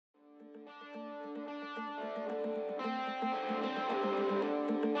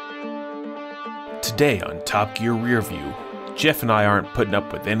Today on Top Gear Rearview, Jeff and I aren't putting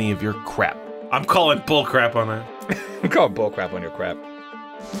up with any of your crap. I'm calling bull crap on that. I'm calling bull crap on your crap.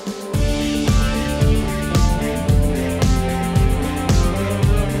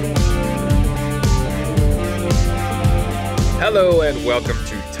 Hello and welcome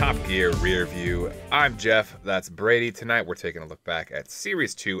to Top Gear Rearview. I'm Jeff, that's Brady. Tonight we're taking a look back at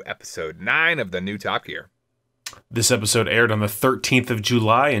Series 2, Episode 9 of the new Top Gear. This episode aired on the 13th of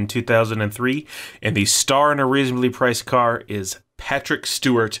July in 2003, and the star in a reasonably priced car is Patrick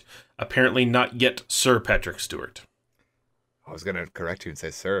Stewart, apparently not yet Sir Patrick Stewart. I was going to correct you and say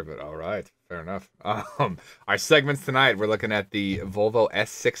Sir, but all right, fair enough. Our segments tonight, we're looking at the Volvo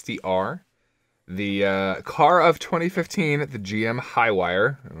S60R, the car of 2015, the GM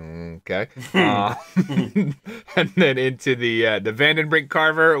Highwire, okay, and then into the Vandenbrink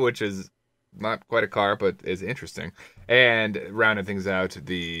Carver, which is not quite a car, but is interesting. And rounding things out,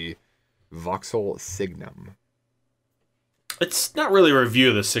 the Vauxhall Signum. It's not really a review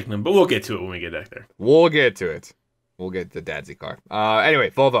of the Signum, but we'll get to it when we get back there. We'll get to it. We'll get the Dadsy car. Anyway,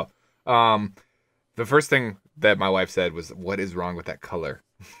 Volvo. The first thing that my wife said was, "What is wrong with that color?"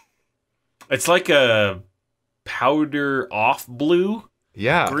 It's like a powder off blue.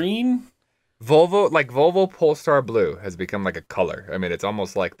 Yeah. Green. Volvo Polestar Blue has become like a color. I mean, it's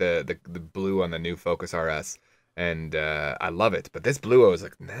almost like the blue on the new Focus RS, and I love it. But this blue, I was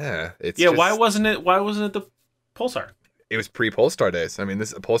like, nah. Why wasn't it the Polestar? It was pre-Polestar days. I mean,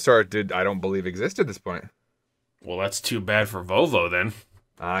 this Polestar I don't believe exist at this point. Well, that's too bad for Volvo then.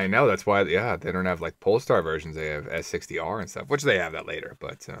 I know, that's why. Yeah, they don't have like Polestar versions. They have S60R and stuff, which they have that later.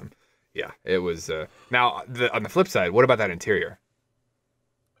 But yeah, it was. Now on the flip side, what about that interior?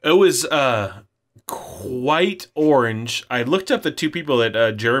 It was quite orange. I looked up the two people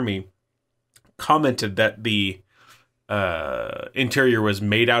that Jeremy commented that the interior was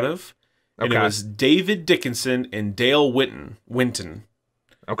made out of. And it was David Dickinson and Dale Winton.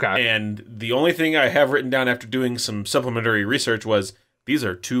 Okay. And the only thing I have written down after doing some supplementary research was, these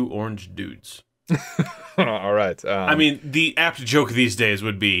are two orange dudes. All right. I mean, the apt joke these days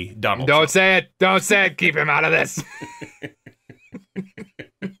would be Donald Don't Trump. say it. Don't say it. Keep him out of this.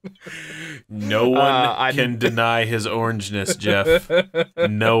 No one can deny his orangeness, Jeff.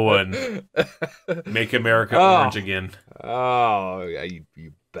 No one. Make America orange again. Oh, yeah, you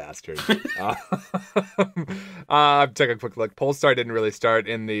bastard. I'm taking a quick look. Polestar didn't really start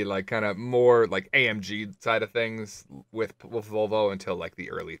in the like kind of more like AMG side of things with Volvo until like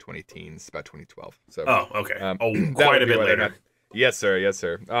the early 2010s, about 2012. So okay. Quite a bit later. Yes, sir. Yes,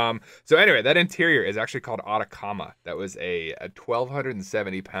 sir. So anyway, that interior is actually called Atacama. That was a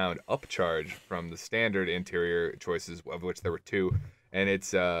 1,270-pound upcharge from the standard interior choices, of which there were two. And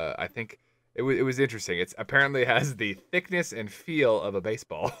it's, I think, it was interesting. It's apparently has the thickness and feel of a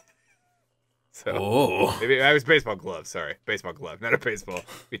baseball. So maybe I was baseball glove. Sorry, baseball glove, not a baseball.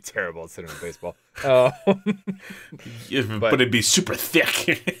 It'd be terrible instead of a baseball. But it'd be super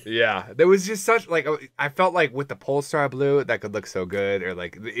thick. Yeah, there was just such like I felt like with the Polestar Blue that could look so good, or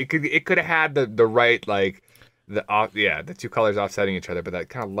like it could have had the right like the two colors offsetting each other, but that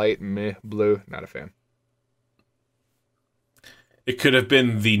kind of light meh blue, not a fan. It could have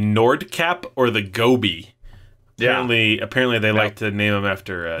been the Nordkap or the Gobi. Apparently they like to name them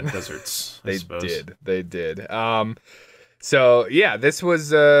after deserts. They did. So yeah, this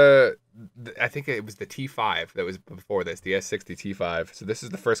was I think it was the T5 that was before this, the S60 T5. So this is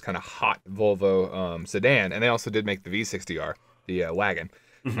the first kind of hot Volvo sedan, and they also did make the V60R, the wagon.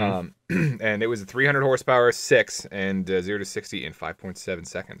 Mm-hmm. And it was a 300 horsepower 6 and 0 to 60 in 5.7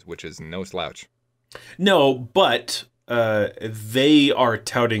 seconds, which is no slouch. No, but they are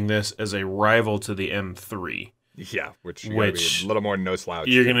touting this as a rival to the M3. Yeah, which be a little more no slouch.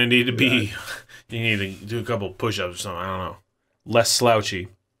 You're gonna need to be. You need to do a couple push-ups or something. I don't know. Less slouchy.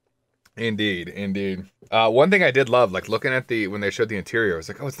 Indeed. One thing I did love, like looking at when they showed the interior, I was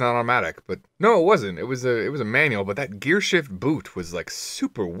like, oh, it's not automatic, but no, it wasn't. It was a manual, but that gear shift boot was like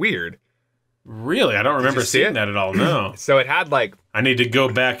super weird. Really, I don't remember seeing that at all. No. So it had like. I need to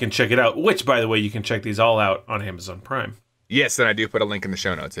go back and check it out. Which, by the way, you can check these all out on Amazon Prime. Yes, and I do put a link in the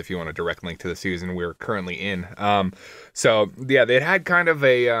show notes if you want a direct link to the season we're currently in. So yeah, they had kind of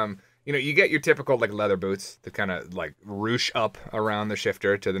a, you get your typical like leather boots to kind of like ruche up around the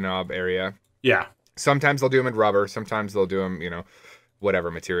shifter to the knob area. Yeah. Sometimes they'll do them in rubber. Sometimes they'll do them, whatever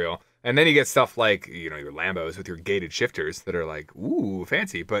material. And then you get stuff like, your Lambos with your gated shifters that are like, ooh,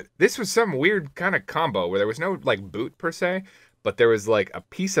 fancy. But this was some weird kind of combo where there was no like boot per se, but there was like a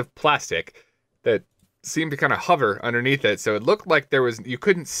piece of plastic that seemed to kind of hover underneath it, so it looked like you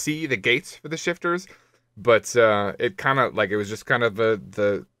couldn't see the gates for the shifters, but it kind of like it was just kind of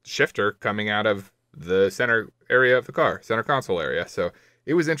the shifter coming out of the center area of the car, center console area. So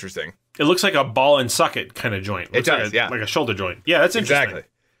it was interesting. It looks like a ball and socket kind of joint. It does, like like a shoulder joint. Yeah, that's interesting. Exactly.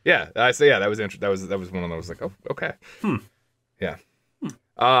 Yeah, I say that was interesting. That was one of those like, oh, okay. Yeah.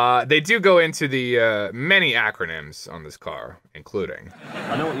 They do go into the many acronyms on this car, including.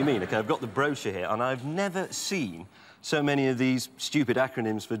 I know what you mean. Okay, I've got the brochure here, and I've never seen so many of these stupid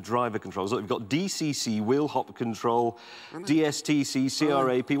acronyms for driver controls. Look, we've got DCC, wheel hop control, DSTC,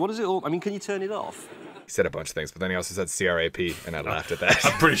 CRAP. What is it all? I mean, can you turn it off? He said a bunch of things, but then he also said CRAP, and I laughed at that.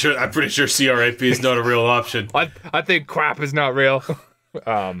 I'm pretty sure CRAP is not a real option. I think crap is not real.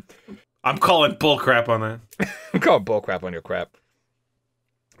 I'm calling bull crap on that. I'm calling bull crap on your crap.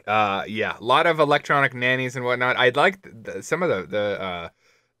 Yeah, a lot of electronic nannies and whatnot. I'd like some of the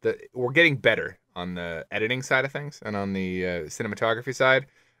we're getting better on the editing side of things and on the cinematography side.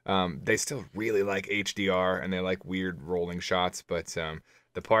 They still really like HDR and they like weird rolling shots, but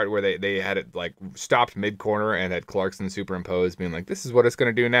the part where they had it like stopped mid-corner and had Clarkson superimposed being like, this is what it's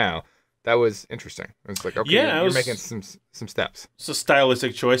going to do now. That was interesting. It's like, okay, yeah, you're making some steps. It's a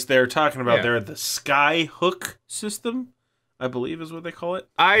stylistic choice. They're talking about there the sky hook system, I believe is what they call it.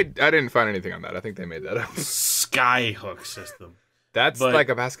 I didn't find anything on that. I think they made that up. Sky hook system. That's like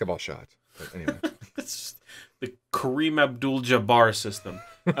a basketball shot. But anyway. It's the Kareem Abdul-Jabbar system.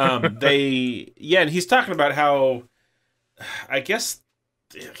 And he's talking about how I guess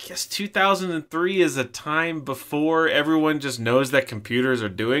 2003 is a time before everyone just knows that computers are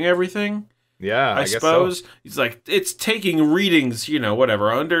doing everything. Yeah, I suppose. So. He's like, it's taking readings, whatever,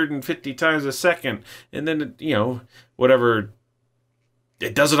 150 times a second. And then, whatever,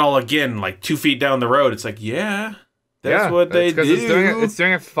 it does it all again, like 2 feet down the road. It's like, that's what they do. It's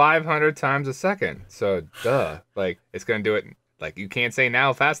doing it 500 times a second. So, duh. Like, it's going to do it, like, you can't say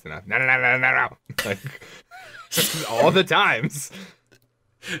now fast enough. No. Like, all the times.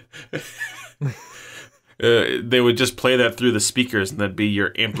 They would just play that through the speakers, and that'd be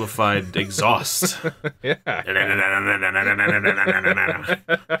your amplified exhaust. Yeah.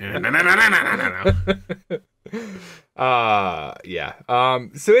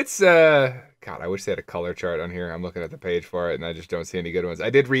 So it's God, I wish they had a color chart on here. I'm looking at the page for it, and I just don't see any good ones. I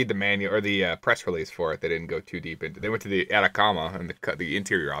did read the manual or the press release for it. They didn't go too deep into. They went to the Atacama and the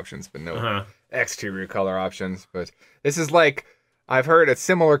interior options, but no exterior color options. But this is like. I've heard a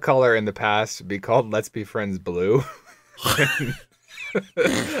similar color in the past be called Let's Be Friends Blue. I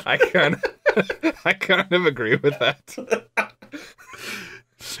kind of agree with that.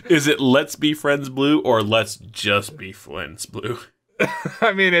 Is it Let's Be Friends Blue or Let's Just Be Friends Blue?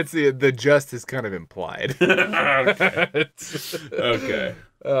 I mean, it's the just is kind of implied. Okay.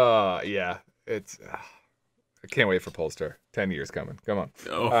 Yeah. It's. I can't wait for Polestar. 10 years coming. Come on.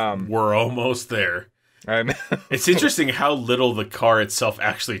 Oh, we're almost there. And it's interesting how little the car itself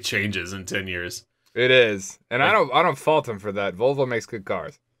actually changes in 10 years. It is. And I don't fault them for that. Volvo makes good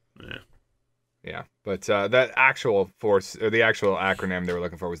cars. Yeah. But that actual force or the actual acronym they were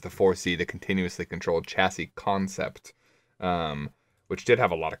looking for was the 4C, the continuously controlled chassis concept, which did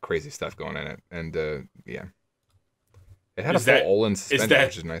have a lot of crazy stuff going in it. And it had a full Olin suspender,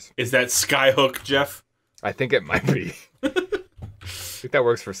 which is nice. Is that Skyhook, Jeff? I think it might be. I think that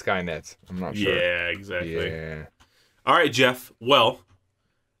works for Skynet. I'm not sure. Yeah, exactly. Yeah. All right, Jeff. Well,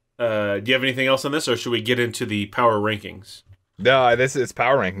 do you have anything else on this, or should we get into the power rankings? No, it's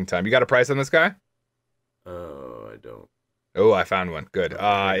power ranking time. You got a price on this guy? I don't. Oh, I found one. Good.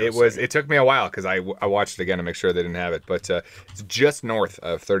 It took me a while because I watched it again to make sure they didn't have it, but it's just north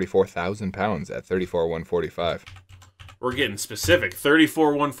of 34,000 pounds at 34,145. We're getting specific.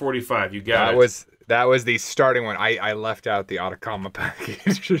 34,145. You got it. That was the starting one. I left out the Atacama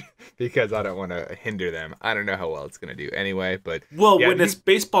package because I don't want to hinder them. I don't know how well it's going to do anyway, but... Well, when it's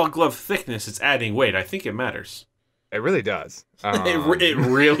baseball glove thickness, it's adding weight. I think it matters. It really does. It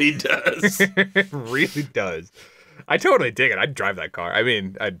really does. It really does. I totally dig it. I'd drive that car. I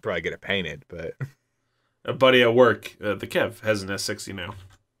mean, I'd probably get it painted, but... A buddy at work, the Kev, has an S60 now.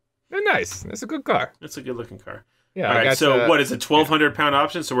 Nice. That's a good car. It's a good-looking car. Yeah. All right, so what is a 1,200-pound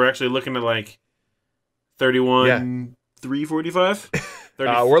option? So we're actually looking at like 31,345.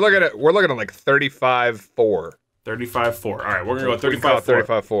 We're looking at like 35,4. 35,4. All right, we're gonna go 35,4.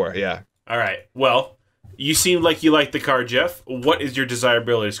 35,4. Yeah. All right. Well, you seem like you like the car, Jeff. What is your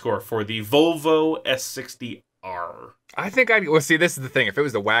desirability score for the Volvo S60R? I think see, this is the thing. If it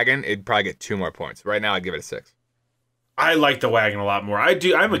was the wagon, it'd probably get 2 more points. Right now, I'd give it a 6. I like the wagon a lot more.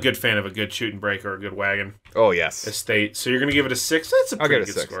 I'm a good fan of a good shoot and brake or a good wagon. Oh yes. Estate. So you're gonna give it a 6. That's a pretty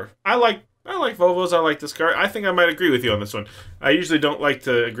good score. I like Volvos. I like this car. I think I might agree with you on this one. I usually don't like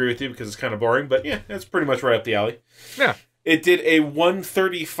to agree with you because it's kind of boring, but yeah, it's pretty much right up the alley. Yeah. It did a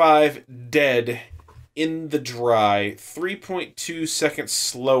 135 dead in the dry, 3.2 seconds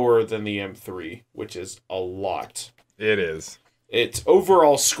slower than the M3, which is a lot. It is. Its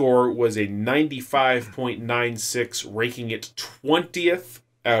overall score was a 95.96, ranking it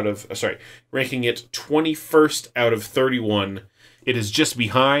 21st out of 31. It is just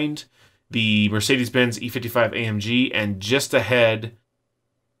behind the Mercedes-Benz E55 AMG and just ahead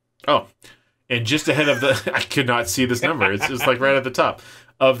of the I could not see this number. It's just like right at the top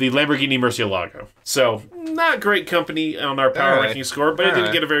of the Lamborghini Murcielago. So, not great company on our power ranking score, but it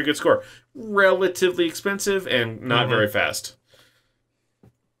didn't get a very good score. Relatively expensive and not very fast.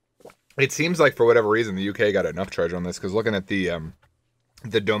 It seems like for whatever reason the UK got enough charge on this, because looking at the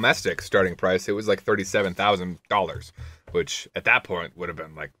domestic starting price, it was like $37,000, which at that point would have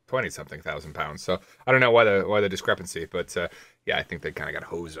been like 20-something thousand pounds. So I don't know why the discrepancy, but yeah, I think they kind of got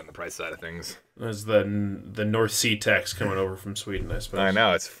hosed on the price side of things. There's the North Sea tax coming over from Sweden, I suppose. I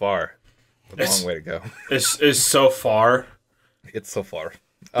know, it's far. It's a long way to go. It's so far. It's so far.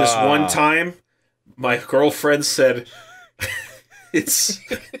 This one time, my girlfriend said,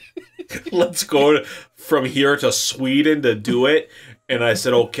 let's go from here to Sweden to do it. And I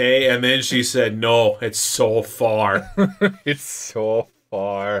said, okay. And then she said, no, it's so far. It's so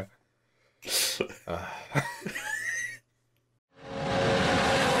far.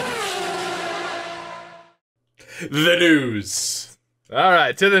 The news. All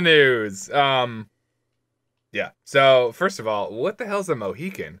right, to the news. Yeah. So, first of all, what the hell's a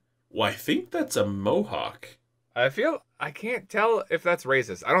Mohican? Well, I think that's a Mohawk. I can't tell if that's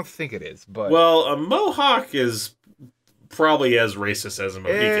racist. I don't think it is, but... Well, a Mohawk is probably as racist as a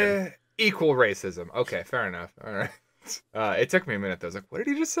Mohican. Equal racism. Okay, fair enough. All right. It took me a minute. I was like, what did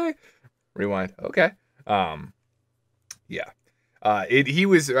he just say? Rewind. Okay. Yeah. He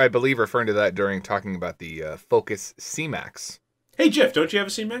was, I believe, referring to that during talking about the Focus C-Max. Hey, Jeff, don't you have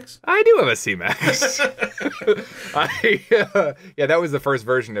a C-Max? I do have a C-Max. Yeah, that was the first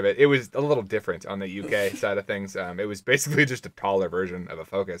version of it. It was a little different on the UK side of things. It was basically just a taller version of a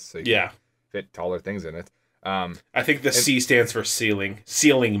Focus, so you could fit taller things in it. I think the C stands for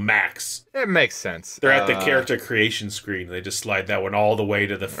ceiling max. It makes sense. They're at the character creation screen. They just slide that one all the way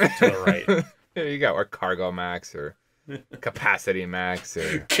to the right. There you go. Or Cargo Max, or Capacity Max,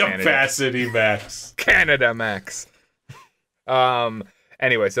 or Capacity Max. Canada Max.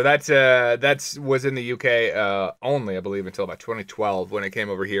 Anyway, so that's was in the UK only, I believe, until about 2012 when it came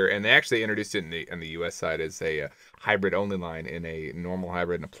over here, and they actually introduced it in the US side as a hybrid only line in a normal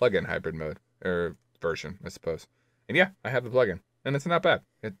hybrid and a plug-in hybrid mode or version, I suppose. And yeah, I have the plug-in, and it's not bad.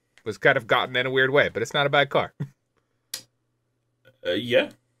 It was kind of gotten in a weird way, but it's not a bad car.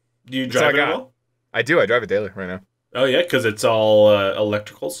 Yeah. Do you drive it at all? I do. I drive it daily right now. Oh yeah, because it's all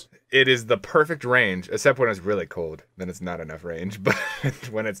electricals. It is the perfect range, except when it's really cold. Then it's not enough range. But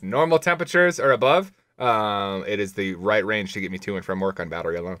when it's normal temperatures or above, it is the right range to get me to and from work on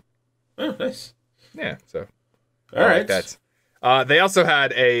battery alone. Oh, nice. Yeah, so. All right. That's. They also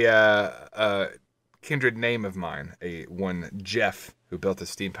had a kindred name of mine, one Jeff, who built a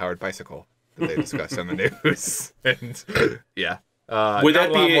steam-powered bicycle that they discussed on the news. And yeah.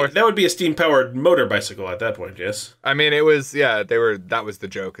 That would be a steam-powered motor bicycle at that point, yes? I mean, it was, yeah, that was the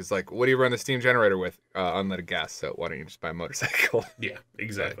joke. It's like, what do you run the steam generator with? Unleaded gas, so why don't you just buy a motorcycle? Yeah,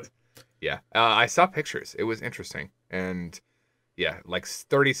 exactly. But, yeah. I saw pictures. It was interesting. And yeah, like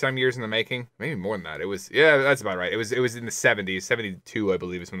 30-some years in the making. Maybe more than that. It was, yeah, that's about right. It was in the 70s. 72, I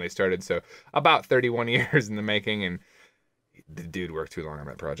believe, is when they started. So about 31 years in the making, and the dude worked too long on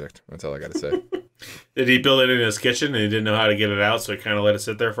that project. That's all I got to say. Did he build it in his kitchen and he didn't know how to get it out, so he kind of let it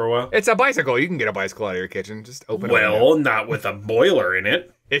sit there for a while? It's a bicycle. You can get a bicycle out of your kitchen. Just open it. Well, not with a boiler in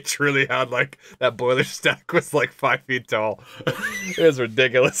it. It truly had, like, that boiler stack was like 5 feet tall. It was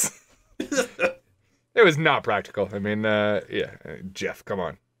ridiculous. It was not practical. I mean, yeah, Jeff, come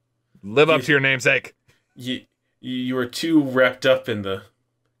on. Live up to your namesake. You were too wrapped up in the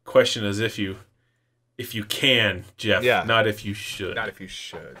question as if you can, Jeff. Yeah. Not if you should. Not if you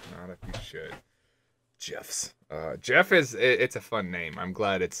should. Not if you should. Jeff's. Jeff it's a fun name. I'm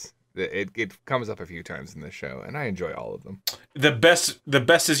glad it comes up a few times in the show, and I enjoy all of them. The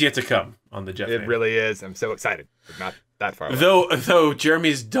best is yet to come on the Jeff It name. really is. I'm so excited. But not that far away. Though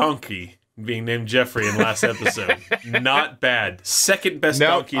Jeremy's donkey being named Jeffrey in last episode, not bad. Second best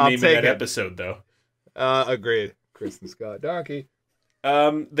donkey name in that episode, though. Agreed. Kristen Scott donkey.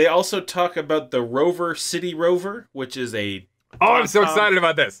 They also talk about the Rover City Rover, which is a I'm so excited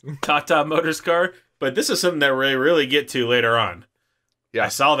about this. Tata Motors car, but this is something that we really get to later on. Yeah, I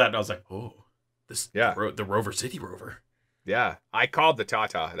saw that and I was like, oh, the Rover City Rover. Yeah, I called the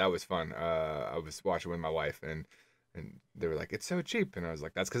Tata. That was fun. I was watching with my wife, and And they were like, it's so cheap. And I was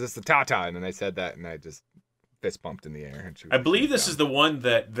like, that's because it's the Tata. And then they said that, and I just fist bumped in the air. And I believe this is the one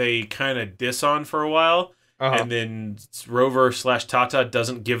that they kind of diss on for a while. And then Rover/Tata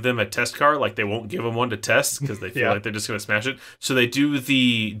doesn't give them a test car. Like, they won't give them one to test because they feel like they're just going to smash it. So they do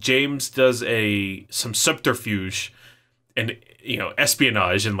James does some subterfuge and,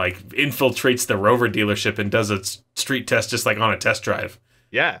 espionage and, like, infiltrates the Rover dealership and does a street test just, like, on a test drive.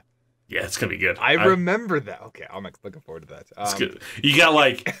 Yeah. Yeah, it's going to be good. I remember that. Okay, I'm looking forward to that. It's good. You got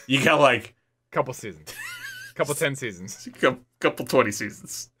like... couple seasons. Couple 10 seasons. Couple 20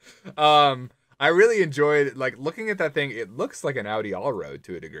 seasons. I really enjoyed, like, looking at that thing. It looks like an Audi Allroad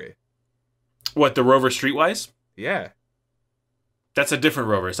to a degree. What, the Rover Streetwise? Yeah. That's a different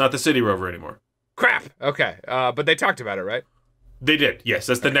Rover. It's not the City Rover anymore. Crap. Okay. But they talked about it, right? They did. Yes,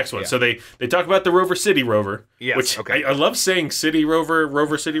 that's the next one. Yeah. So they talk about the Rover City Rover. Yes. Which okay. I love saying City Rover,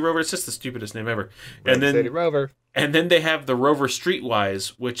 Rover City Rover. It's just the stupidest name ever. City Rover. And then they have the Rover Streetwise,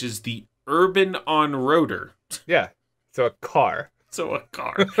 which is the Urban On-Roader. Yeah. So a car.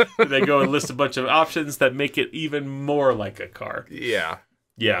 They go and list a bunch of options that make it even more like a car. Yeah.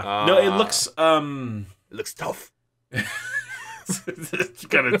 Yeah. No, it looks It looks tough. It's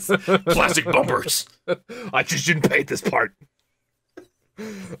got its plastic bumpers. I just didn't paint this part.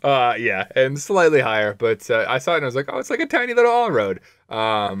 Yeah, and slightly higher, but I saw it and I was like, oh, it's like a tiny little all-road.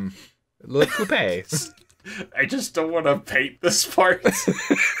 Little coupe. I just don't want to paint this part.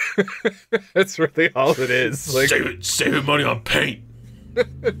 That's really all it is. Like, save money on paint.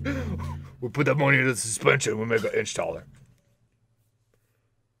 We'll put that money into the suspension. We'll make it an inch taller.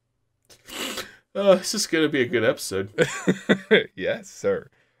 This is gonna be a good episode. Yes, sir.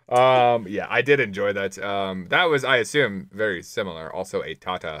 Yeah, I did enjoy that. That was, I assume, very similar. Also a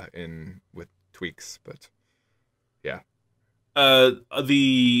Tata with tweaks, but yeah.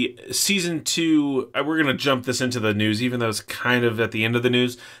 The season 2, we're gonna jump this into the news, even though it's kind of at the end of the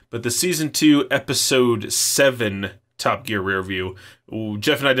news. But the season 2, episode 7, Top Gear Rearview.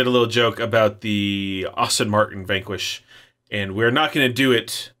 Jeff and I did a little joke about the Aston Martin Vanquish, and we're not gonna do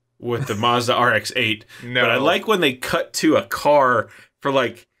it with the Mazda RX-8. No. But I like when they cut to a car for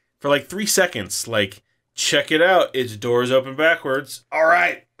like 3 seconds. Like, check it out. Its doors open backwards. All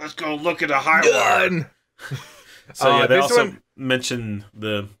right, let's go look at the high wire. So yeah, they also mention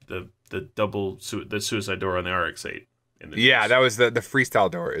the suicide door on the RX-8. Yeah, that was the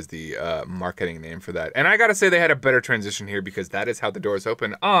freestyle door is the marketing name for that. And I gotta say they had a better transition here because that is how the doors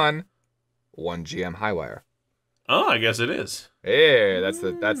open on one GM high wire. Oh, I guess it is. Yeah, that's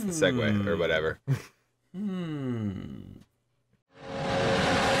the segue or whatever.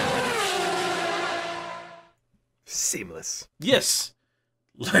 Seamless. Yes.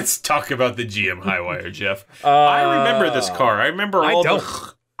 Let's talk about the GM Highwire, Jeff. I remember this car. I remember all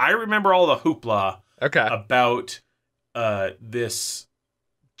the hoopla about this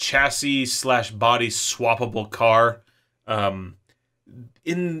chassis / body swappable car.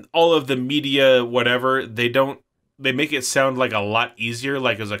 In all of the media, whatever, they make it sound like a lot easier,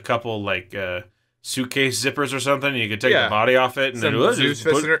 like there's a couple like suitcase zippers or something, and you can take the body off it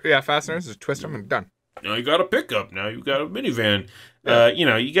and fasteners, just twist them and done. Now you got a pickup. Now you got a minivan. Yeah.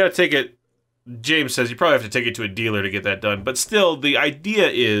 You got to take it. James says you probably have to take it to a dealer to get that done. But still, the idea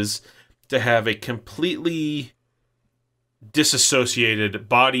is to have a completely disassociated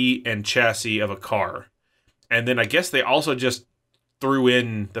body and chassis of a car. And then I guess they also just threw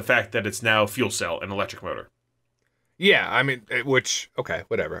in the fact that it's now fuel cell and electric motor. Yeah, I mean, okay,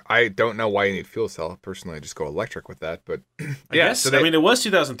 whatever. I don't know why you need fuel cell. Personally, I just go electric with that. But I guess, I mean, it was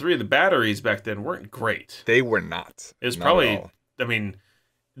 2003. The batteries back then weren't great. They were not. It was probably, I mean,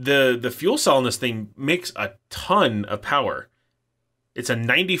 the fuel cell in this thing makes a ton of power. It's a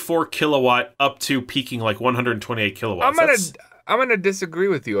 94 kilowatt up to peaking like 128 kilowatts. I'm gonna disagree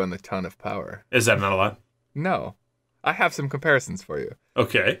with you on the ton of power. Is that not a lot? No. I have some comparisons for you.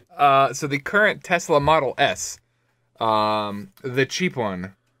 Okay. So the current Tesla Model S, the cheap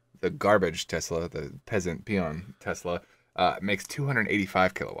one, the garbage Tesla, the peon Tesla, makes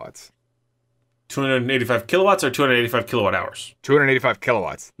 285 kilowatts. 285 kilowatts or 285 kilowatt hours? 285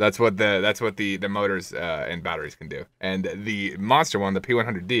 kilowatts. That's what the motors and batteries can do. And the monster one, the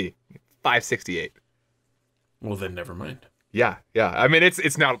P100D, 568. Well, then never mind. Yeah. I mean,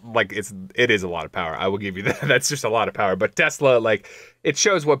 it's not like it is a lot of power. I will give you that. That's just a lot of power. But Tesla, like, it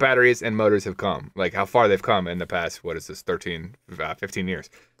shows what batteries and motors have come, like how far they've come in the past. What is this? 13, 15 years.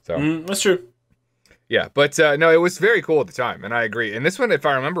 So that's true. Yeah, but no, it was very cool at the time, and I agree. And this one, if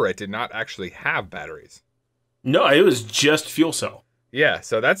I remember right, did not actually have batteries. No, it was just fuel cell. Yeah,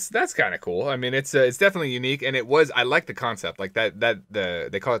 so that's kind of cool. I mean, it's definitely unique, and it was. I like the concept, like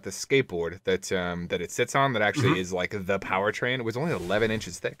they call it the skateboard that it sits on. That actually is like the powertrain. It was only 11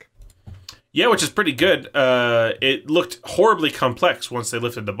 inches thick. Yeah, which is pretty good. It looked horribly complex once they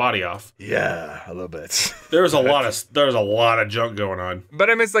lifted the body off. Yeah, a little bit. There's a lot of junk going on. But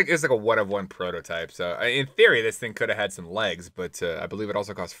I mean, it's like a one of one prototype. So in theory, this thing could have had some legs, but I believe it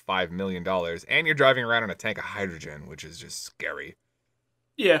also cost $5 million, and you're driving around in a tank of hydrogen, which is just scary.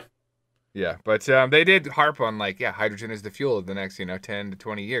 Yeah. Yeah, but they did harp on like, yeah, hydrogen is the fuel of the next 10 to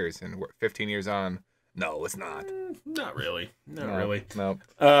 20 years, and we're 15 years on. No, it's not. Not really. Not really. No.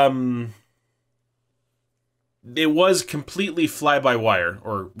 It was completely fly-by-wire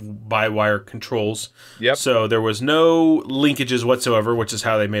or by-wire controls. Yep. So there was no linkages whatsoever, which is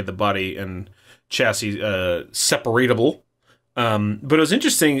how they made the body and chassis separatable. But it was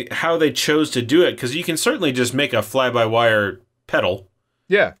interesting how they chose to do it, because you can certainly just make a fly-by-wire pedal.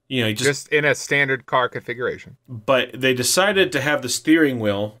 Yeah. You just in a standard car configuration. But they decided to have the steering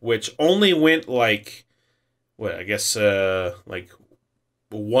wheel, which only went like 1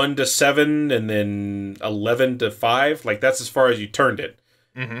 to 7 and then 11 to 5. Like, that's as far as you turned it.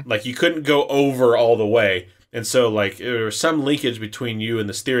 Mm-hmm. Like, you couldn't go over all the way. And so, like, there was some linkage between you and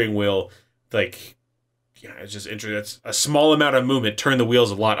the steering wheel. Like, yeah, it's just interesting. It's a small amount of movement. Turned the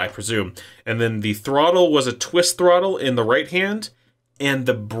wheels a lot, I presume. And then the throttle was a twist throttle in the right hand, and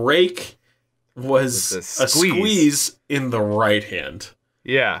the brake was a squeeze in the right hand.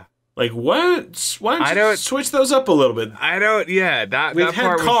 Yeah. Like, what? Why don't you switch those up a little bit? We've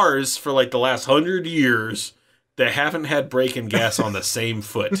had cars for like the last 100 years that haven't had brake and gas on the same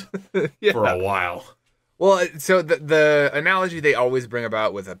foot for a while. Well, so the analogy they always bring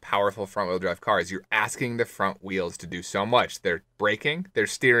about with a powerful front-wheel drive car is you're asking the front wheels to do so much. They're braking, they're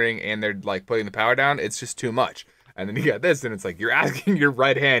steering, and they're like putting the power down. It's just too much. And then you got this, and it's like you're asking your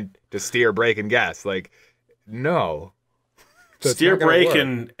right hand to steer, brake, and gas. Like, no. Steer, brake,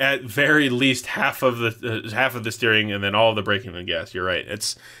 and at very least half of the steering, and then all of the braking and gas. You're right.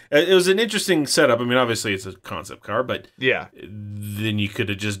 It was an interesting setup. I mean, obviously it's a concept car, but yeah, then you could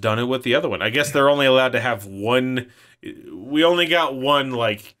have just done it with the other one. I guess they're only allowed to have one. We only got one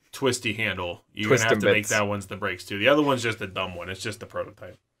like twisty handle. You're gonna have to make that one's the brakes too. The other one's just a dumb one. It's just the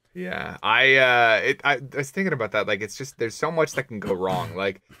prototype. Yeah, I was thinking about that. Like, it's just there's so much that can go wrong.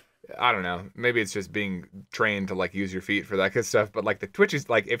 Like, I don't know. Maybe it's just being trained to like use your feet for that kind of stuff. But like the twitches,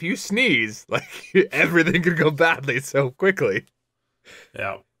 like if you sneeze, like everything could go badly so quickly.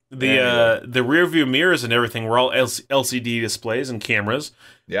 Yeah. The rear view mirrors and everything were all LCD displays and cameras.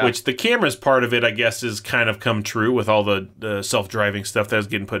 Yeah. Which the cameras part of it, I guess, is kind of come true with all the self-driving stuff that was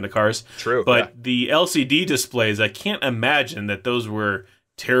getting put into cars. True. But the LCD displays, I can't imagine that those were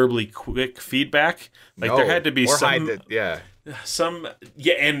terribly quick feedback. Like there had to be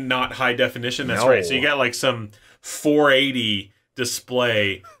and not high definition. That's right. So you got like some 480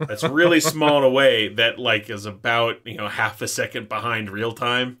 display that's really small in a way that like is about half a second behind real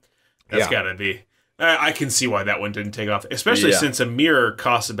time. That's gotta be. I can see why that one didn't take off, especially since a mirror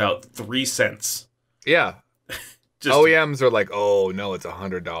costs about 3 cents. Yeah. OEMs are like, oh no, it's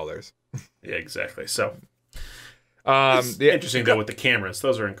 $100. Yeah, exactly. So. Interesting though with the cameras;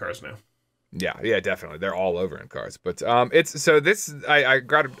 those are in cars now. Yeah, definitely. They're all over in cars. But I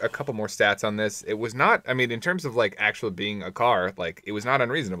got a couple more stats on this. It was not. I mean, in terms of like actually being a car, like it was not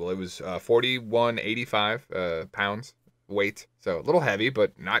unreasonable. It was 4185 pounds weight, so a little heavy,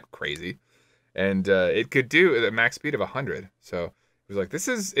 but not crazy. And it could do a max speed of 100. So it was like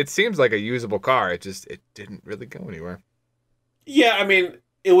it seems like a usable car. It didn't really go anywhere. Yeah, I mean,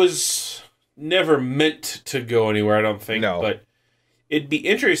 it was never meant to go anywhere, I don't think. No. But it'd be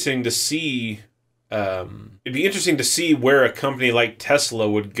interesting to see. Where a company like Tesla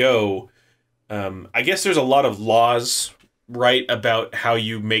would go. I guess there's a lot of laws, right, about how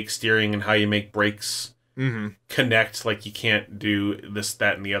you make steering and how you make brakes connect. Like you can't do this,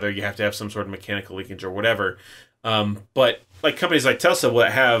 that, and the other. You have to have some sort of mechanical leakage or whatever. But like companies like Tesla will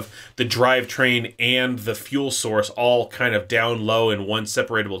have the drivetrain and the fuel source all kind of down low in one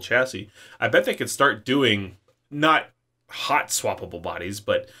separatable chassis. I bet they could start doing not hot swappable bodies,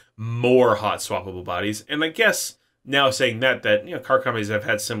 but more hot swappable bodies. And I guess now saying that car companies have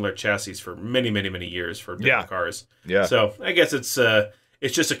had similar chassis for many, many, many years for different cars. Yeah. So I guess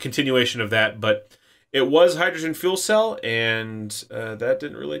it's just a continuation of that, but it was hydrogen fuel cell, and that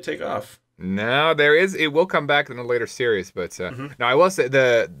didn't really take off. No, it will come back in a later series, but now I will say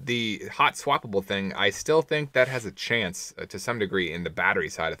the hot swappable thing, I still think that has a chance to some degree in the battery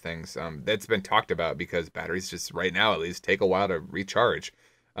side of things. That's been talked about because batteries just right now at least take a while to recharge.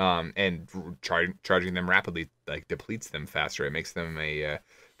 and charging them rapidly like depletes them faster. It makes them a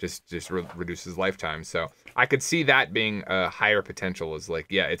reduces lifetime. So I could see that being a higher potential. Is like,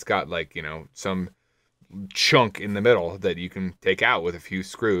 yeah, it's got like, you know, some chunk in the middle that you can take out with a few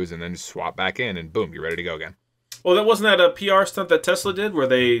screws and then just swap back in, and boom, you're ready to go again. Well, wasn't that a PR stunt that Tesla did, where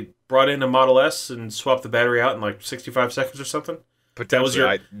they brought in a Model S and swapped the battery out in like 65 seconds or something? But that was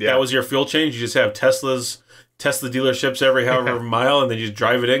your fuel change. You just have Tesla dealerships every however mile, and then you just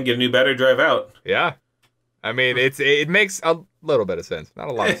drive it in, get a new battery, drive out. Yeah, I mean it makes a little bit of sense, not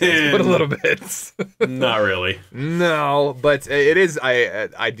a lot of sense, but a little bit. Not really. No, but it is.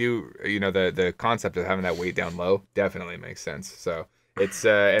 I do. You know, the concept of having that weight down low definitely makes sense. So. It's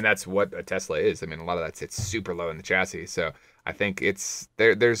and that's what a Tesla is. I mean, a lot of that sits super low in the chassis. So I think it's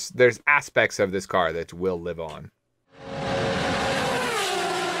there's aspects of this car that will live on.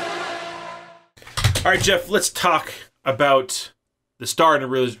 All right, Jeff, let's talk about the star in a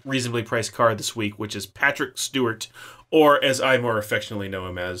reasonably priced car this week, which is Patrick Stewart, or as I more affectionately know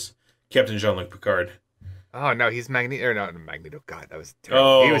him as, Captain Jean-Luc Picard. Oh no, he's Magneto. Or not Magneto. God, that was terrible.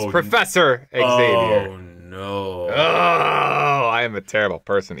 Oh, he was Professor Xavier. Oh no. Oh, I am a terrible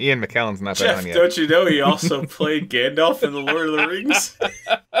person. Ian McKellen's not that on yet. Don't you know he also played Gandalf in The Lord of the Rings?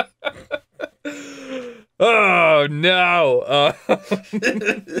 Oh no.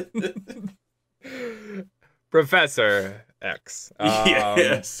 Professor X.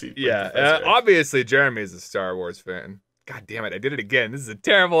 Yes. Obviously, Jeremy is a Star Wars fan. God damn it, I did it again. This is a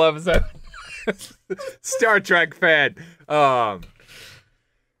terrible episode. Star Trek fan.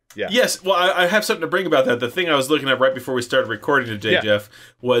 Yeah. Yes, well, I have something to bring about that. The thing I was looking at right before we started recording today, Jeff,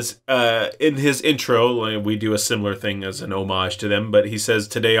 was in his intro, we do a similar thing as an homage to them, but he says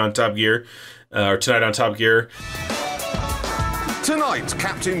today on Top Gear, or tonight on Top Gear. Tonight,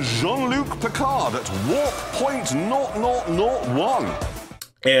 Captain Jean-Luc Picard at warp point 0001.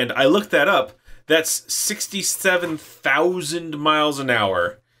 And I looked that up. That's 67,000 miles an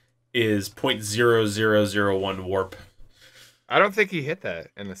hour is 0.0001 warp. I don't think he hit that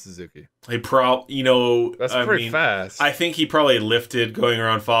in the Suzuki. He that's pretty fast. I think he probably lifted going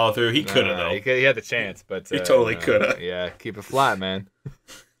around follow through. He could have though. He had the chance, but he totally could have. Yeah, keep it flat, man.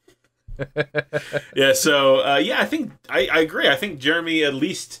 Yeah. So I think I agree. I think Jeremy at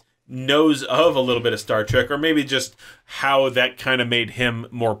least knows of a little bit of Star Trek, or maybe just how that kind of made him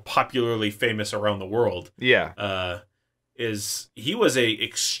more popularly famous around the world. Yeah. He was a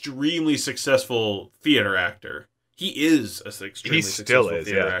extremely successful theater actor. He is a extremely successful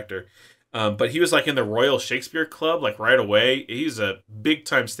theater actor. But he was like in the Royal Shakespeare Club, like right away. He's a big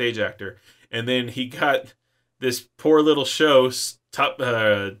time stage actor. And then he got this poor little show,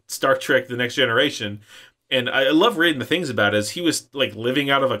 Star Trek The Next Generation. And I love reading the things about it. Is he was like living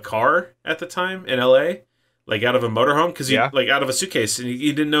out of a car at the time in LA, like out of a motorhome, because he like out of a suitcase, and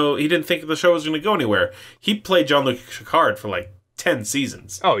he didn't think the show was going to go anywhere. He played Jean-Luc Picard for like 10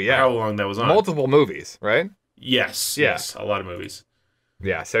 seasons. Oh yeah, how long that was on? Multiple movies, right? Yes, a lot of movies.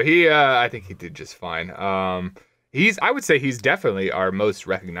 Yeah, so I think he did just fine. I would say he's definitely our most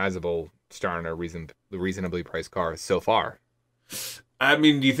recognizable star in a reasonably priced car so far. I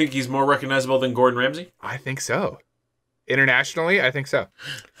mean, do you think he's more recognizable than Gordon Ramsay? I think so. Internationally, I think so.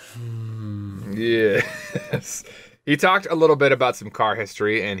 Yes. He talked a little bit about some car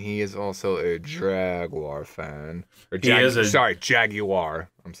history, and he is also a Jaguar fan. Jaguar.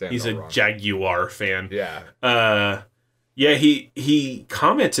 I'm saying he's a wrong. Jaguar fan. Yeah. He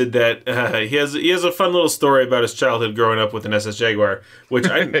commented that he has a fun little story about his childhood growing up with an SS Jaguar, which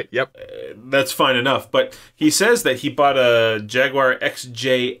that's fine enough. But he says that he bought a Jaguar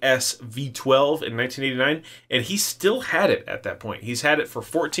XJS V12 in 1989, and he still had it at that point. He's had it for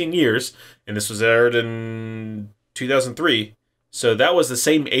 14 years, and this was aired in 2003. So that was the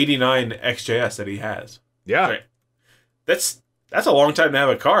same 89 XJS that he has. Yeah. Right. That's a long time to have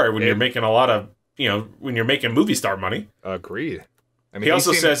a car when you're making a lot of, when you're making movie star money. Agreed. I mean, he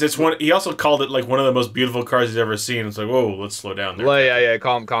also says it's one. He also called it like one of the most beautiful cars he's ever seen. It's like, whoa, let's slow down there. Yeah.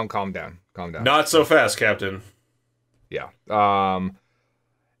 Calm down. Not so fast, Captain. Yeah.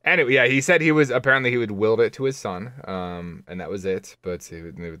 Anyway, he said he would willed it to his son, and that was it. But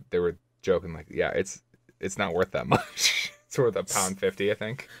they were joking like, it's not worth that much. It's worth £1.50, I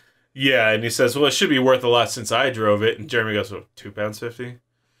think. Yeah, and he says, well, it should be worth a lot since I drove it. And Jeremy goes, well, £2.50?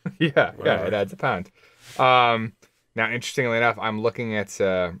 Yeah, it adds £1. Now, interestingly enough, I'm looking at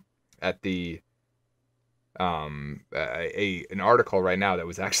the an article right now that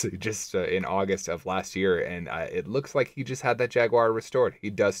was actually just in August of last year, and it looks like he just had that Jaguar restored.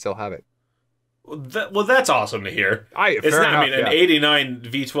 He does still have it. Well, that's awesome to hear. Fair enough, I mean, an yeah. 89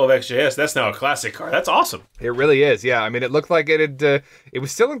 V12 XJS, that's now a classic car. That's awesome. It really is, yeah. I mean, it looked like it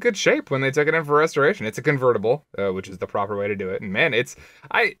was still in good shape when they took it in for restoration. It's a convertible, which is the proper way to do it. And man, it's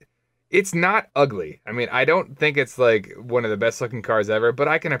not ugly. I mean, I don't think it's like one of the best looking cars ever, but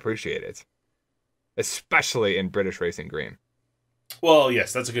I can appreciate it, especially in British racing green. Well,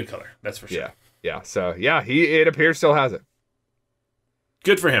 yes, that's a good color. That's for sure. Yeah. So yeah, it appears still has it.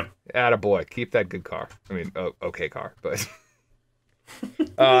 Good for him. Attaboy. Keep that good car. I mean, okay car, but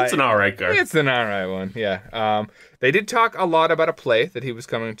It's an all right car. it's an all right one. Yeah. They did talk a lot about a play that he was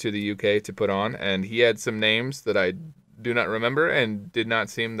coming to the UK to put on, and he had some names that I do not remember and did not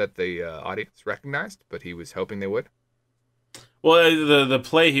seem that the audience recognized, but he was hoping they would. Well, the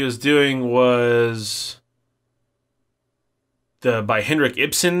play he was doing was by Henrik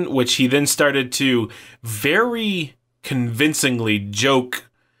Ibsen, which he then started to very convincingly joke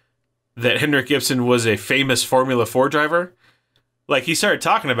that Henrik Ibsen was a famous Formula 4 driver. Like, he started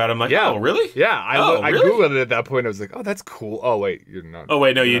talking about him, like, oh, really? Yeah, I really? Googled it at that point. I was like, oh, that's cool. Oh, wait, you're not. Oh,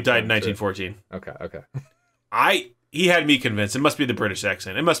 wait, no, you died in 1914. Okay. He had me convinced. It must be the British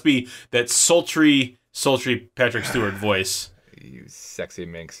accent. It must be that sultry Patrick Stewart voice. You sexy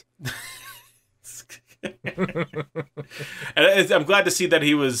minx. And I'm glad to see that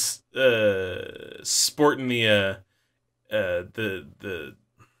he was sporting the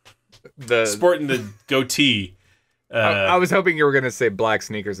sporting the goatee. I was hoping you were gonna say black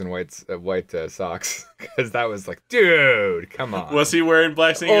sneakers and white socks, because that was like, dude, come on. Was he wearing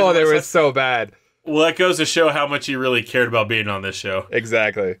black sneakers? Oh, they were so bad. Well, that goes to show how much he really cared about being on this show.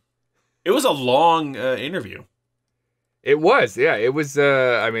 Exactly. It was a long interview. It was, yeah. It was.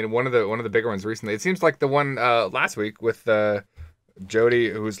 I mean, one of the bigger ones recently. It seems like the one last week with Jody,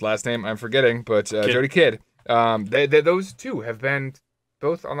 whose last name I'm forgetting, but Jody Kidd. Those two have been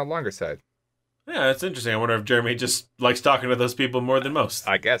both on the longer side. Yeah, that's interesting. I wonder if Jeremy just likes talking to those people more than most.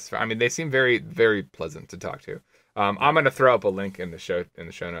 I guess. I mean, they seem very, very pleasant to talk to. I'm going to throw up a link in the show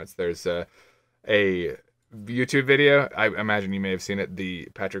notes. There's a YouTube video. I imagine you may have seen it. The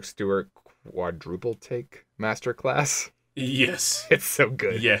Patrick Stewart quadruple take masterclass. Yes. It's so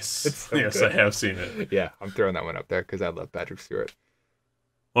good. Yes. It's so yes, good. I have seen it. Yeah, I'm throwing that one up there because I love Patrick Stewart.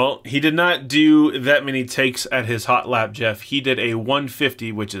 Well, he did not do that many takes at his hot lap, Jeff. He did a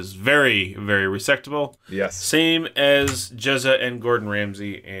 150, which is very, very respectable. Yes. Same as Jezza and Gordon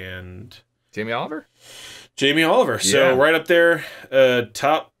Ramsay and Jamie Oliver? Jamie Oliver. So Yeah. right up there,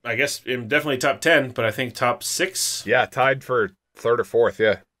 top, I guess, definitely top 10, but I think top 6. Yeah, tied for third or fourth,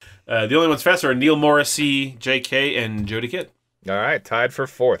 yeah. The only ones faster are Neil Morrissey, J.K., and Jody Kidd. All right, tied for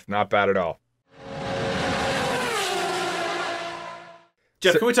fourth. Not bad at all.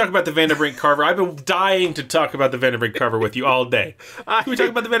 Jeff, can we talk about the Vandenbrink Carver? I've been dying to talk about the Vandenbrink Carver with you all day. Can we talk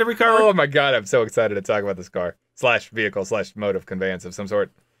about the Vandenbrink Carver? Oh my god, I'm so excited to talk about this car. /vehicle /mode of conveyance of some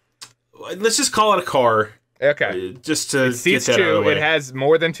sort. Let's just call it a car. Okay. Just to It seats get that out of two. the way. It has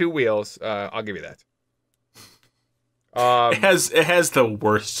more than two wheels. I'll give you that. It has the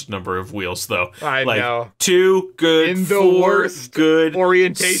worst number of wheels, though. I know. 2 good, In the 4 worst good,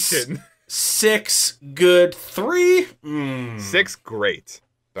 orientation. 6 good, 3. 6 great,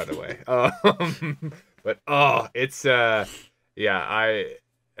 by the way. But it's there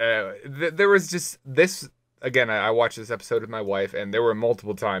was just this again. I watched this episode with my wife, and there were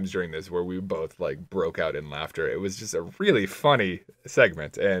multiple times during this where we both like broke out in laughter. It was just a really funny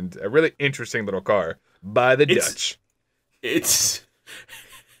segment and a really interesting little car by the Dutch. It's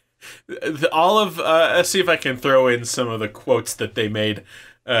all of. Let's see if I can throw in some of the quotes that they made,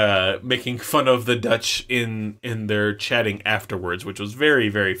 making fun of the Dutch in their chatting afterwards, which was very,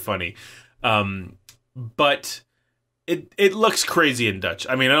 very funny. But it looks crazy in Dutch.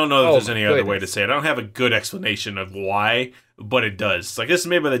 I mean, I don't know if there's any other way to say it. I don't have a good explanation of why, but it does. It's like, this is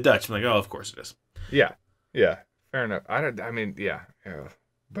made by the Dutch. I'm like, oh, of course it is. Yeah, fair enough.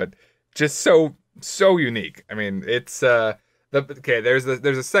 But just so unique. I mean, it's there's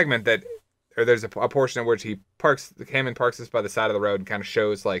a segment that, or there's a portion in which Hammond parks this by the side of the road and kind of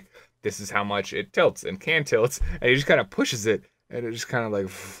shows like this is how much it tilts and can tilt, and he just kind of pushes it and it just kind of like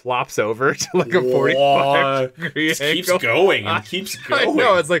flops over to like a 45 degree It keeps angle. going and keeps going. I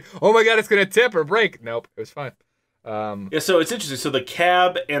know, it's like, oh my god, it's gonna tip or break. Nope, it was fine. Yeah, so it's interesting. So the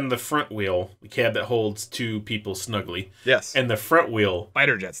cab and the front wheel, the cab that holds 2 people snugly, Yes, and the front wheel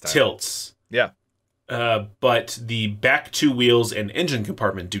fighter jet style tilts. Yeah. But the back 2 wheels and engine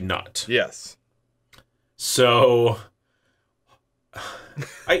compartment do not. Yes. So,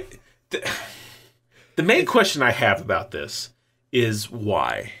 the main question I have about this is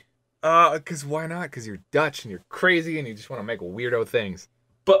why. Because why not? Because you're Dutch and you're crazy and you just want to make weirdo things.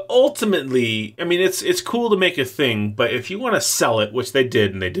 But ultimately, I mean, it's cool to make a thing, but if you want to sell it, which they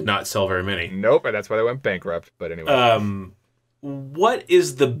did, and they did not sell very many. Nope, and that's why they went bankrupt. But anyway. What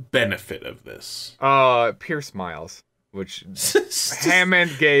is the benefit of this? Pure smiles, which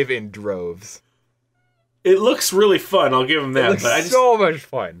Hammond gave in droves. It looks really fun. I'll give them that. It looks so much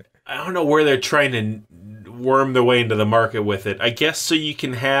fun. I don't know where they're trying to worm their way into the market with it. I guess so you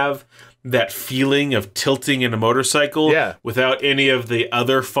can have that feeling of tilting in a motorcycle without any of the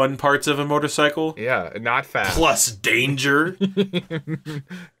other fun parts of a motorcycle. Yeah, not fast. Plus danger. Don't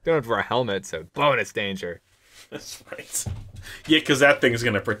have to wear a helmet, so bonus danger. That's right. Yeah, because that thing's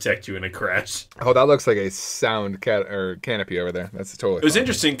going to protect you in a crash. Oh, that looks like a sound canopy over there. That's totally It was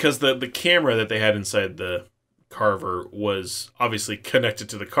interesting because the camera that they had inside the Carver was obviously connected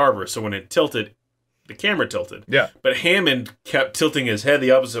to the Carver, so when it tilted, the camera tilted. Yeah. But Hammond kept tilting his head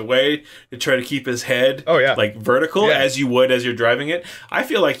the opposite way to try to keep his head like vertical as you would as you're driving it. I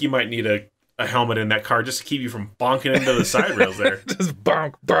feel like you might need a helmet in that car just to keep you from bonking into the side rails there. Just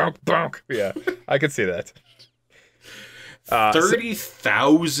bonk, bonk, bonk. Yeah, I could see that.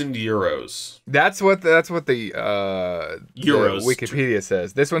 30,000 euros. That's what the Euros. Wikipedia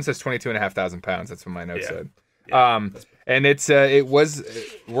says. This one says 22,500 pounds. That's what my notes said. Yeah. And I'm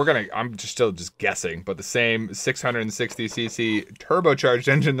still guessing, but the same 660cc turbocharged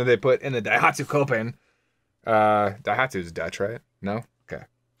engine that they put in the Daihatsu Copen. Daihatsu's Dutch, right? No? Okay.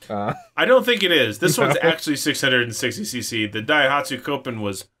 I don't think it is. This one's actually 660cc. The Daihatsu Copen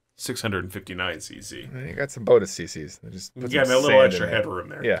was 659cc. You got some bonus CCs. Just put a little extra headroom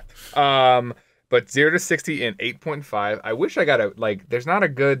there. Yeah. But 0 to 60 in 8.5. I wish I got there's not a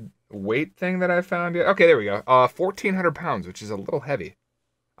good weight thing that I found yet. Okay, there we go. 1,400 pounds, which is a little heavy.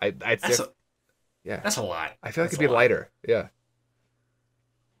 That's a lot. I feel like it'd be lighter. Yeah.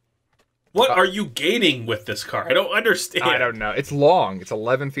 What are you gaining with this car? I don't understand. I don't know. It's long. It's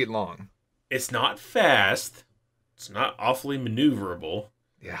 11 feet long. It's not fast. It's not awfully maneuverable.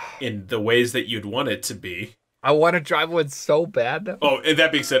 Yeah. In the ways that you'd want it to be. I want to drive one so bad, though. Oh, and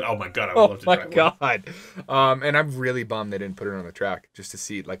that being said, oh my god, I would love to drive one. Oh my god. And I'm really bummed they didn't put it on the track just to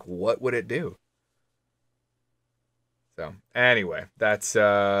see, what would it do? So, anyway, that's,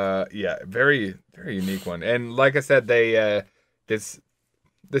 very, very unique one. And like I said, they, this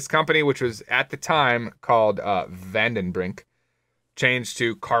company, which was at the time called Vandenbrink, changed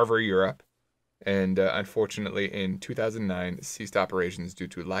to Carver Europe. And unfortunately, in 2009, ceased operations due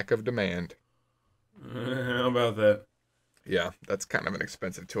to lack of demand. How about that? Yeah, that's kind of an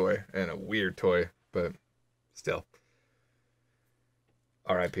expensive toy and a weird toy, but still.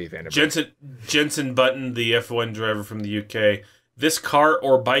 R.I.P. Vandenbrink. Jensen Button, the F1 driver from the UK. This car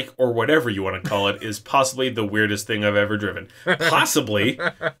or bike or whatever you want to call it is possibly the weirdest thing I've ever driven. Possibly.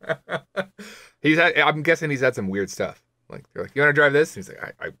 I'm guessing he's had some weird stuff. They're like, you want to drive this? And he's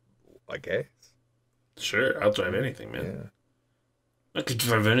like, okay. Sure, I'll drive anything, man. Yeah. I could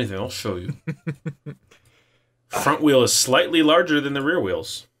drive anything. I'll show you. Front wheel is slightly larger than the rear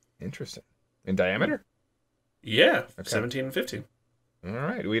wheels. Interesting. In diameter? Yeah, okay. 17 and 15. All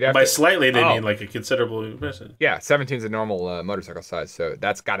right. We'd have By slightly, they mean a considerable investment. Yeah, 17 is a normal motorcycle size, so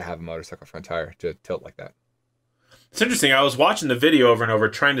that's got to have a motorcycle front tire to tilt like that. It's interesting. I was watching the video over and over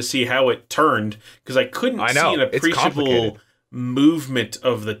trying to see how it turned because I couldn't see an appreciable movement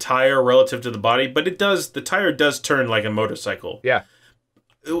of the tire relative to the body, but it does. The tire does turn like a motorcycle. Yeah.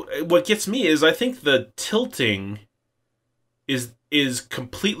 What gets me is I think the tilting is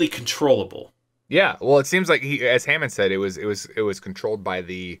completely controllable. Yeah. Well, it seems like as Hammond said, it was controlled by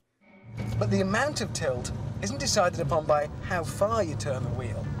the. But the amount of tilt isn't decided upon by how far you turn the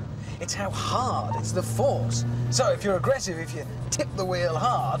wheel. It's how hard. It's the force. So if you're aggressive, if you tip the wheel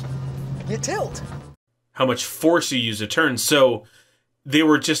hard, you tilt. How much force you use to turn. So they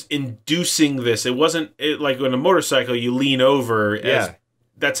were just inducing this. It wasn't like on a motorcycle, you lean over.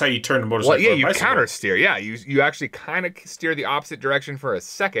 That's how you turn a motorcycle. Well, yeah, you counter steer. Yeah, you actually kind of steer the opposite direction for a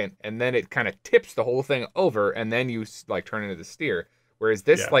second, and then it kind of tips the whole thing over, and then you turn into the steer. Whereas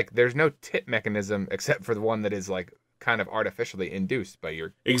this, there's no tip mechanism except for the one that is kind of artificially induced by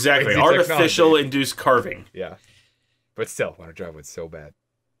your artificial induced carving. Yeah, but still, want to drive one so bad.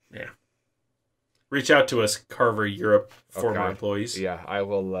 Yeah. Reach out to us, Carver Europe, former employees. Yeah, I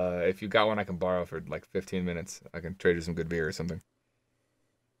will. If you got one I can borrow for 15 minutes, I can trade you some good beer or something.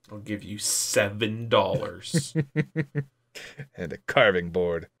 I'll give you $7. And a carving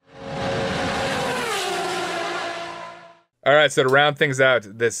board. All right, so to round things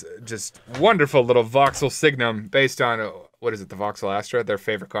out, this just wonderful little Vauxhall Signum based on, what is it, the Vauxhall Astra, their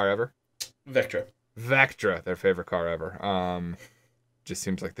favorite car ever? Vectra, their favorite car ever. Just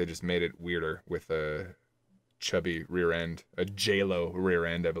seems like they just made it weirder with chubby rear end, a J-Lo rear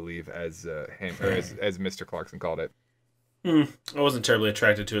end, I believe, as Mr. Clarkson called it. I wasn't terribly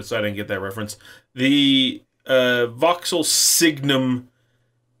attracted to it, so I didn't get that reference. The Vauxhall Signum.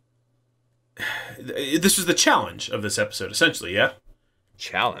 This was the challenge of this episode, essentially, yeah?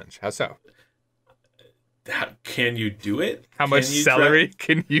 Challenge? How so? Can you do it? How much celery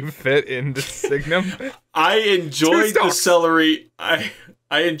can you fit in the Signum? I enjoyed the celery. I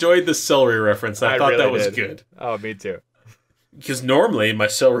enjoyed the celery reference. I thought really that was good. Oh, me too. Because normally my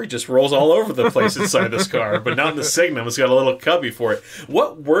celery just rolls all over the place inside this car, but not in the Signum. It's got a little cubby for it.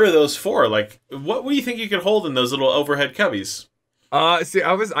 What were those for? Like, what do you think you could hold in those little overhead cubbies? See,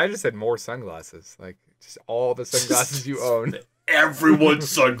 I just said more sunglasses. Like, just all the sunglasses you own. Everyone's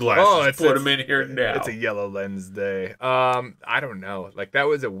sunglasses. Put them in here now. It's a yellow lens day. I don't know. Like, that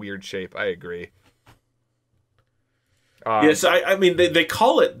was a weird shape. I agree. Yes, I mean, they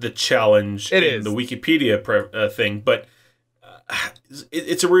call it the challenge in the Wikipedia thing, but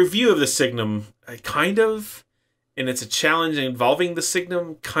it's a review of the Signum, kind of, and it's a challenge involving the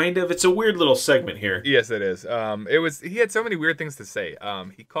Signum, kind of. It's a weird little segment here. Yes, it is. He had so many weird things to say.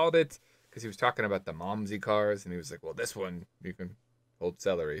 He called it, because he was talking about the Momsy cars, and he was like, well, this one, you can hold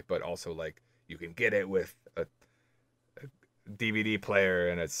celery, but also, like, you can get it with a DVD player,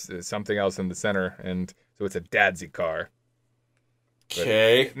 and it's something else in the center, and so it's a dadsy car.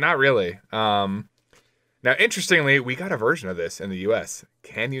 Okay. Not really. Now, interestingly, we got a version of this in the U.S.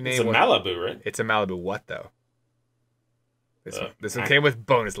 Can you name It's a Malibu, right? It's a Malibu what, though? This one came with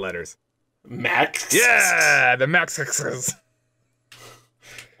bonus letters. Max? Yeah, the Maxes.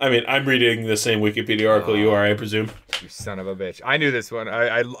 I mean, I'm reading the same Wikipedia article you are, I presume. You son of a bitch. I knew this one.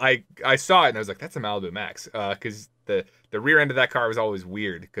 I saw it, and I was like, that's a Malibu Max. Because the rear end of that car was always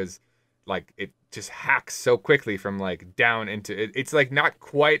weird, because, like, it just hacks so quickly from, like, down into... It's, like, not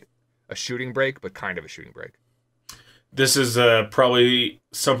quite a shooting brake, but kind of a shooting brake. This is probably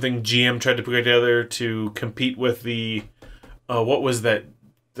something GM tried to put together to compete with the... what was that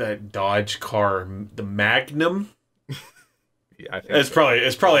Dodge car? The Magnum? Yeah, I think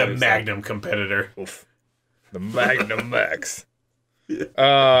it's probably a Magnum competitor. Oof. The Magnum Max.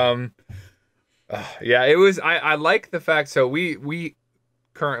 Yeah, it was. I like the fact. So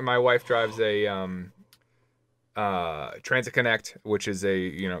my wife drives a Transit Connect, which is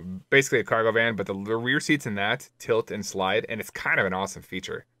basically a cargo van, but the rear seats in that tilt and slide, and it's kind of an awesome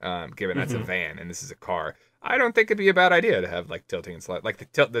feature, given that's a van and this is a car. I don't think it'd be a bad idea to have, like, tilting and slide,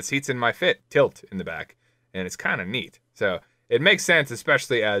 like the seats in my Fit tilt in the back, and it's kind of neat. So it makes sense,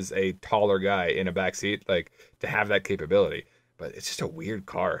 especially as a taller guy in a back seat, like, to have that capability. But it's just a weird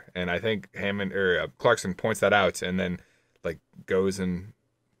car, and I think Hammond or Clarkson points that out, and then, like, goes and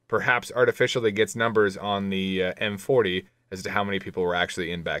perhaps artificially gets numbers on the M40 as to how many people were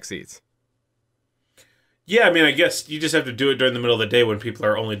actually in back seats. Yeah, I mean, I guess you just have to do it during the middle of the day when people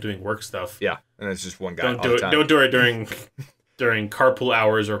are only doing work stuff. Yeah, and it's just one guy. Don't do it during carpool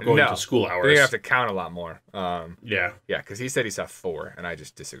hours or going to school hours. You have to count a lot more. Yeah, because he said he saw 4, and I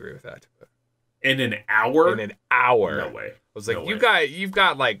just disagree with that. In an hour? In an hour. No way. I was like, you've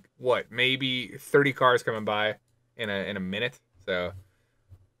got like what, maybe 30 cars coming by in a minute. So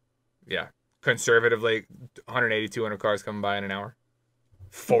yeah, conservatively 180, 200 cars coming by in an hour.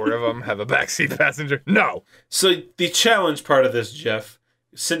 4 of them have a backseat passenger. No. So the challenge part of this, Jeff,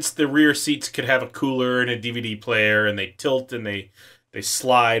 since the rear seats could have a cooler and a DVD player, and they tilt and they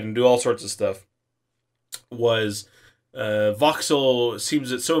slide and do all sorts of stuff, was Vauxhall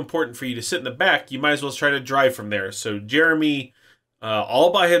seems it's so important for you to sit in the back, you might as well try to drive from there. So Jeremy,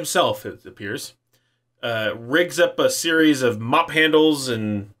 all by himself, it appears, rigs up a series of mop handles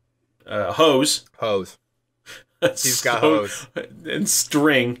and hose. He's got hose. And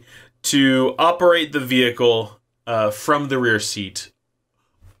string to operate the vehicle from the rear seat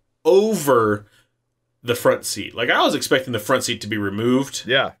over the front seat. Like, I was expecting the front seat to be removed.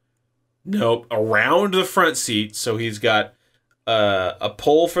 Yeah. Nope. Around the front seat. So he's got a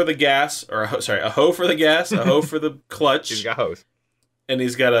pole for the gas, a hoe for the gas, a hoe for the clutch. He's got hose. And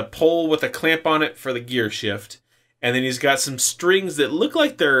he's got a pole with a clamp on it for the gear shift. And then he's got some strings that look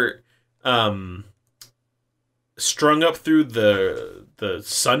like they're strung up through the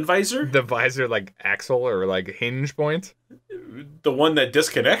sun visor. The visor, like, axle or, like, hinge point. The one that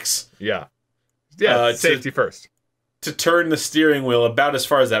disconnects. Yeah. Yeah, safety first. To turn the steering wheel about as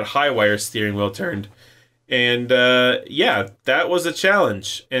far as that high wire steering wheel turned. And, yeah, that was a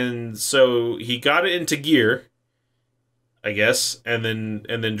challenge. And so he got it into gear, I guess, and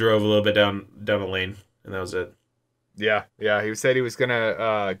then drove a little bit down a lane, and that was it. Yeah. He said he was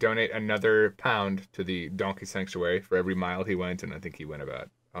gonna donate another £1 to the donkey sanctuary for every mile he went, and I think he went about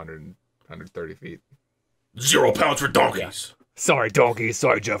 130 feet. 0 pounds for donkeys. Sorry, donkey.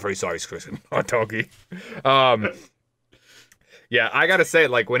 Sorry, Jeffrey. Sorry, Chris. Not donkey. Yeah, I gotta say,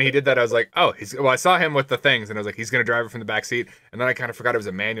 like, when he did that, I was like, oh, I saw him with the things, and I was like, he's gonna drive it from the back seat, and then I kind of forgot it was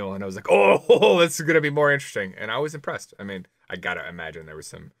a manual, and I was like, oh, this is gonna be more interesting, and I was impressed. I mean, I gotta imagine there was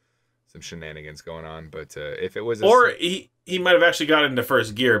some shenanigans going on, but if it was, He might have actually got into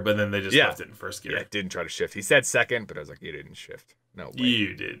first gear, but then they just left it in first gear. Yeah, didn't try to shift. He said second, but I was like, you didn't shift. No way.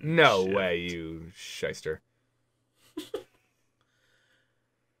 You did. No way, you shyster.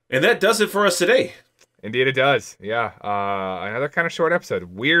 And that does it for us today. Indeed, it does. Yeah, another kind of short episode.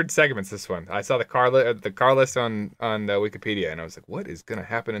 Weird segments. This one. I saw the car list on the Wikipedia, and I was like, "What is gonna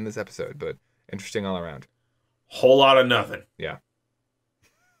happen in this episode?" But interesting all around. Whole lot of nothing. Yeah.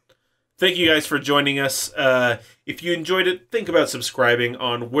 Thank you guys for joining us. If you enjoyed it, think about subscribing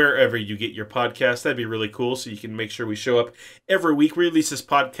on wherever you get your podcast. That'd be really cool, so you can make sure we show up every week. We release this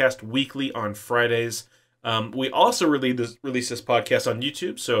podcast weekly on Fridays. We also release this podcast on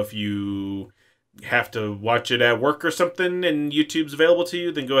YouTube, so if you have to watch it at work or something and YouTube's available to you,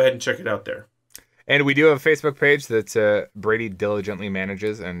 then go ahead and check it out there. And we do have a Facebook page that Brady diligently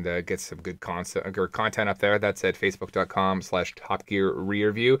manages and gets some good content up there. That's at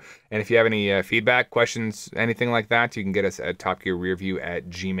facebook.com/TopGearRearview. And if you have any feedback, questions, anything like that, you can get us at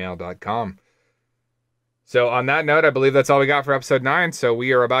topgearrearview@gmail.com. So on that note, I believe that's all we got for episode 9. So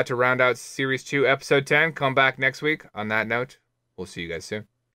we are about to round out series 2, episode 10. Come back next week. On that note, we'll see you guys soon.